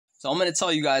So I'm going to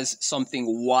tell you guys something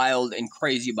wild and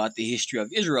crazy about the history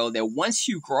of Israel that once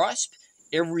you grasp,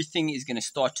 everything is going to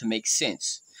start to make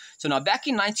sense. So now back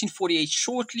in 1948,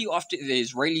 shortly after the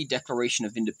Israeli Declaration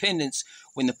of Independence,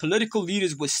 when the political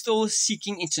leaders were still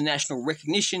seeking international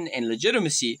recognition and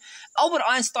legitimacy, Albert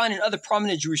Einstein and other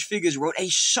prominent Jewish figures wrote a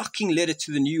shocking letter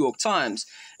to the New York Times,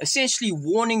 essentially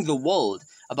warning the world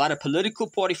about a political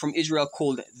party from Israel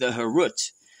called the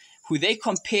Herut, who they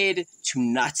compared to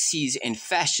Nazis and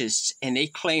fascists, and they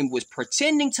claimed was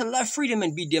pretending to love freedom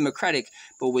and be democratic,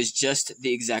 but was just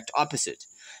the exact opposite.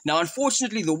 Now,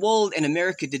 unfortunately, the world and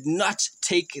America did not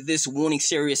take this warning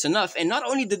serious enough, and not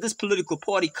only did this political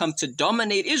party come to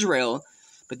dominate Israel,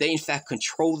 but they in fact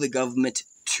control the government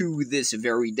to this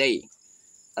very day.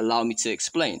 Allow me to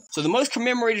explain. So the most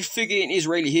commemorated figure in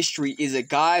Israeli history is a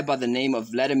guy by the name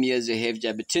of Vladimir Ze'ev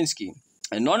Jabotinsky,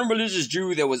 a non-religious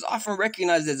Jew that was often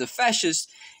recognized as a fascist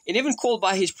and even called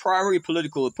by his primary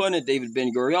political opponent, David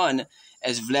Ben-Gurion,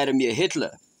 as Vladimir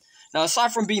Hitler. Now,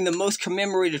 aside from being the most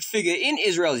commemorated figure in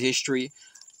Israel's history,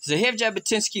 Ze'ev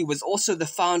Jabotinsky was also the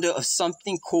founder of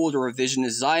something called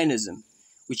revisionist Zionism,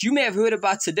 which you may have heard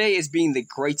about today as being the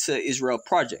Greater Israel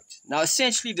Project. Now,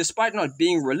 essentially, despite not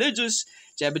being religious,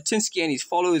 Jabotinsky and his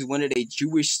followers wanted a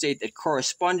Jewish state that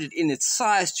corresponded in its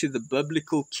size to the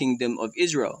biblical kingdom of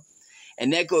Israel.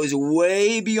 And that goes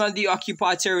way beyond the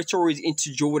occupied territories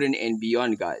into Jordan and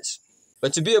beyond, guys.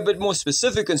 But to be a bit more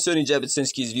specific concerning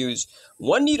Jabotinsky's views,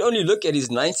 one need only look at his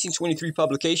 1923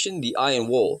 publication, The Iron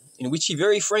Wall, in which he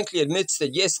very frankly admits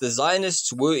that yes, the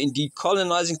Zionists were indeed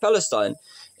colonizing Palestine,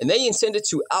 and they intended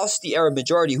to oust the Arab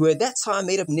majority, who at that time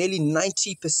made up nearly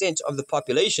 90% of the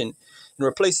population, and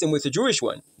replace them with a Jewish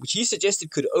one, which he suggested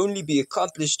could only be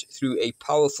accomplished through a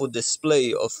powerful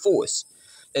display of force.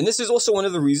 And this is also one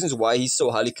of the reasons why he's so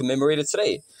highly commemorated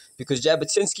today, because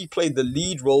Jabotinsky played the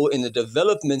lead role in the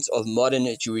development of modern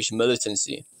Jewish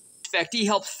militancy. In fact, he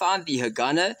helped found the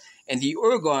Haganah and the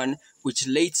Irgun, which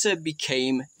later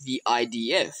became the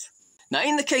IDF. Now,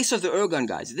 in the case of the Irgun,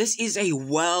 guys, this is a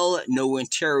well-known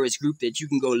terrorist group that you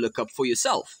can go look up for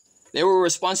yourself. They were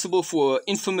responsible for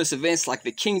infamous events like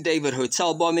the King David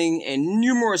Hotel bombing and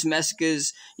numerous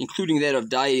massacres, including that of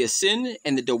Dar Yassin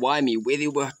and the Dawami, where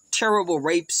there were terrible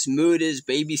rapes, murders,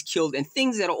 babies killed, and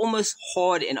things that are almost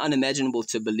hard and unimaginable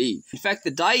to believe. In fact,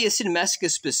 the Dar Yassin massacre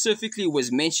specifically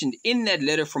was mentioned in that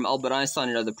letter from Albert Einstein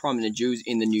and other prominent Jews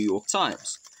in the New York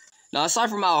Times. Now, aside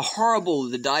from how horrible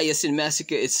the Dar Yassin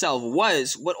massacre itself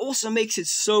was, what also makes it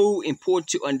so important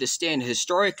to understand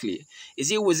historically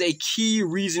is it was a key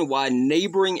reason why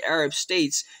neighboring Arab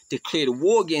states declared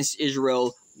war against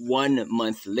Israel 1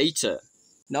 month later.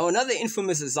 Now, another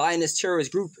infamous Zionist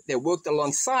terrorist group that worked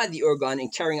alongside the Irgun in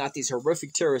carrying out these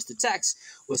horrific terrorist attacks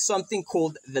was something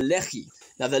called the Lehi.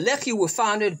 Now, the Lehi were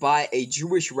founded by a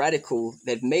Jewish radical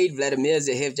that made Vladimir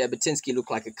Ze'ev Jabotinsky look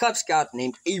like a Cub Scout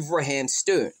named Abraham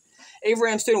Stern.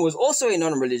 Abraham Stern was also a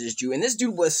non-religious Jew, and this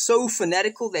dude was so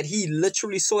fanatical that he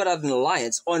literally sought out an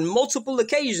alliance on multiple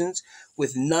occasions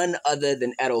with none other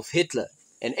than Adolf Hitler.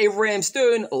 And Abraham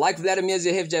Stern, like Vladimir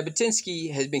Ze'ev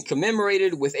Jabotinsky, has been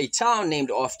commemorated with a town named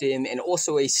after him and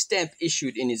also a stamp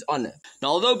issued in his honor. Now,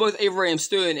 although both Abraham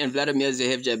Stern and Vladimir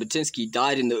Ze'ev Jabotinsky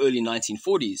died in the early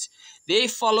 1940s, their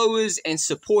followers and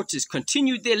supporters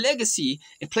continued their legacy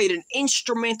and played an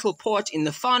instrumental part in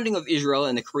the founding of Israel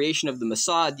and the creation of the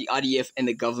Mossad, the IDF, and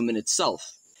the government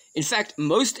itself. In fact,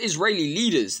 most Israeli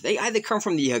leaders, they either come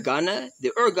from the Haganah,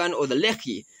 the Irgun, or the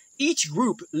Lehi, each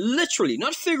group literally,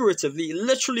 not figuratively,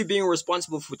 literally being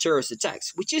responsible for terrorist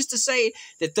attacks, which is to say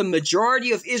that the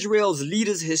majority of Israel's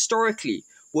leaders historically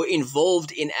were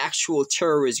involved in actual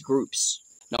terrorist groups.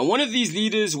 Now, one of these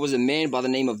leaders was a man by the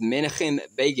name of Menachem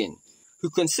Begin,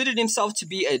 who considered himself to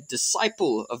be a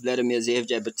disciple of Vladimir Ze'ev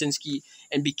Jabotinsky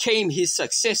and became his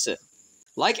successor.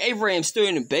 Like Abraham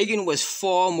Stern, Begin was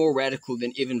far more radical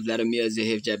than even Vladimir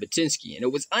Ze'ev Jabotinsky, and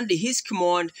it was under his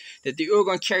command that the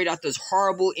Irgun carried out those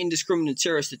horrible, indiscriminate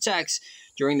terrorist attacks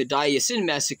during the Dar Yassin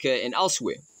massacre and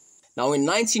elsewhere. Now, in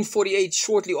 1948,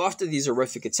 shortly after these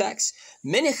horrific attacks,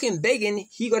 Menachem Begin,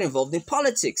 he got involved in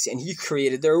politics, and he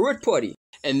created the Herut Party.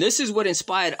 And this is what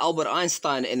inspired Albert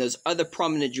Einstein and those other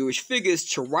prominent Jewish figures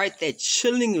to write that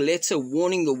chilling letter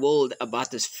warning the world about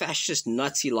this fascist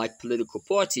Nazi-like political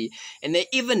party, and they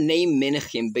even named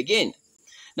Menachem Begin.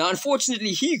 Now,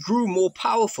 unfortunately, he grew more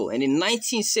powerful, and in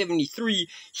 1973,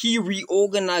 he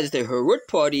reorganized the Herut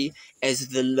Party as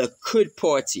the Likud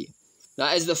Party. Now,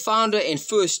 as the founder and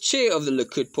first chair of the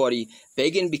Likud Party,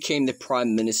 Begin became the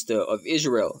Prime Minister of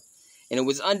Israel. And it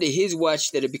was under his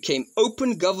watch that it became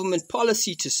open government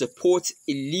policy to support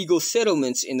illegal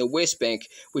settlements in the West Bank,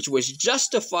 which was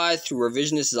justified through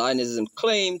revisionist Zionism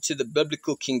claim to the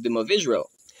biblical kingdom of Israel.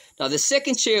 Now, the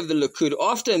second chair of the Likud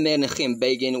after Menachem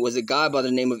Begin was a guy by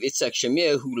the name of Yitzhak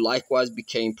Shamir, who likewise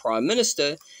became prime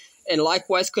minister and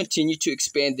likewise continued to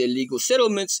expand their legal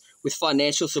settlements with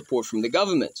financial support from the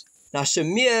government. Now,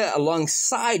 Shamir,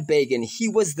 alongside Begin, he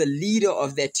was the leader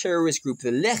of that terrorist group,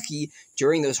 the Lehi,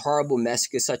 during those horrible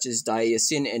massacres such as Deir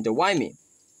Yassin and Dawaimi.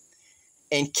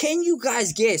 And can you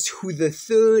guys guess who the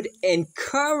third and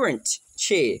current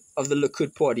chair of the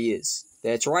Likud party is?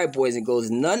 That's right, boys and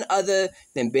girls, none other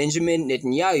than Benjamin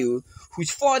Netanyahu, whose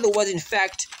father was in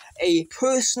fact a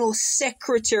personal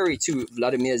secretary to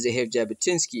Vladimir Zahev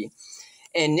Jabotinsky.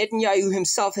 And Netanyahu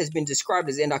himself has been described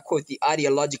as, and I quote, the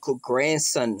ideological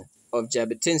grandson of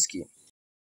Jabotinsky.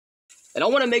 And I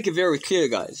want to make it very clear,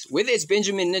 guys, whether it's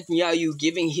Benjamin Netanyahu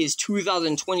giving his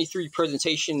 2023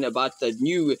 presentation about the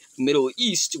new Middle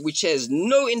East, which has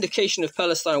no indication of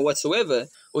Palestine whatsoever,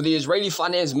 or the Israeli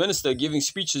finance minister giving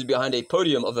speeches behind a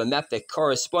podium of a map that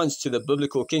corresponds to the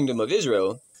biblical kingdom of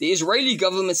Israel, the Israeli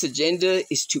government's agenda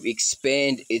is to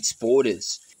expand its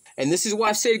borders. And this is why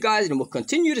I've said, guys, and will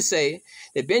continue to say,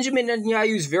 that Benjamin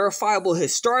Netanyahu's verifiable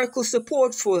historical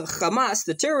support for Hamas,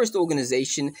 the terrorist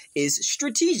organization, is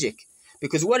strategic.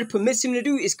 Because what it permits him to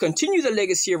do is continue the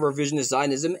legacy of revisionist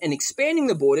Zionism, and expanding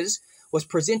the borders was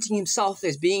presenting himself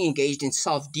as being engaged in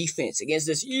self-defense against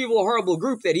this evil, horrible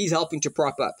group that he's helping to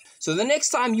prop up. So the next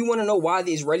time you want to know why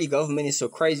the Israeli government is so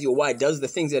crazy or why it does the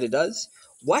things that it does,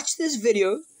 watch this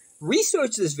video,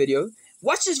 research this video,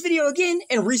 watch this video again,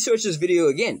 and research this video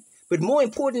again. But more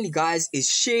importantly, guys, is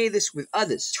share this with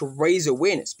others to raise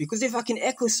awareness. Because if I can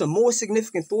echo some more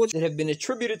significant thoughts that have been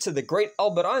attributed to the great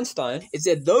Albert Einstein, it's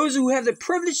that those who have the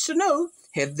privilege to know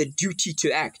have the duty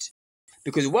to act.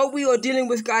 Because what we are dealing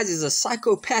with, guys, is a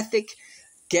psychopathic,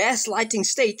 gaslighting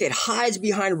state that hides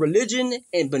behind religion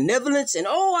and benevolence and,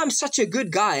 oh, I'm such a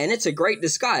good guy, and it's a great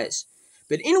disguise.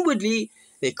 But inwardly,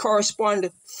 they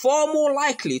correspond far more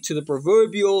likely to the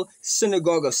proverbial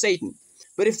synagogue of Satan.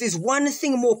 But if there's one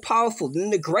thing more powerful than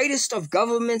the greatest of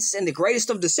governments and the greatest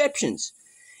of deceptions,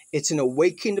 it's an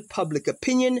awakened public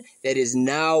opinion that is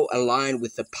now aligned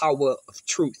with the power of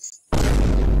truth. I'm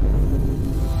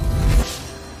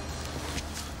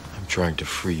trying to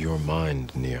free your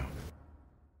mind, Neo.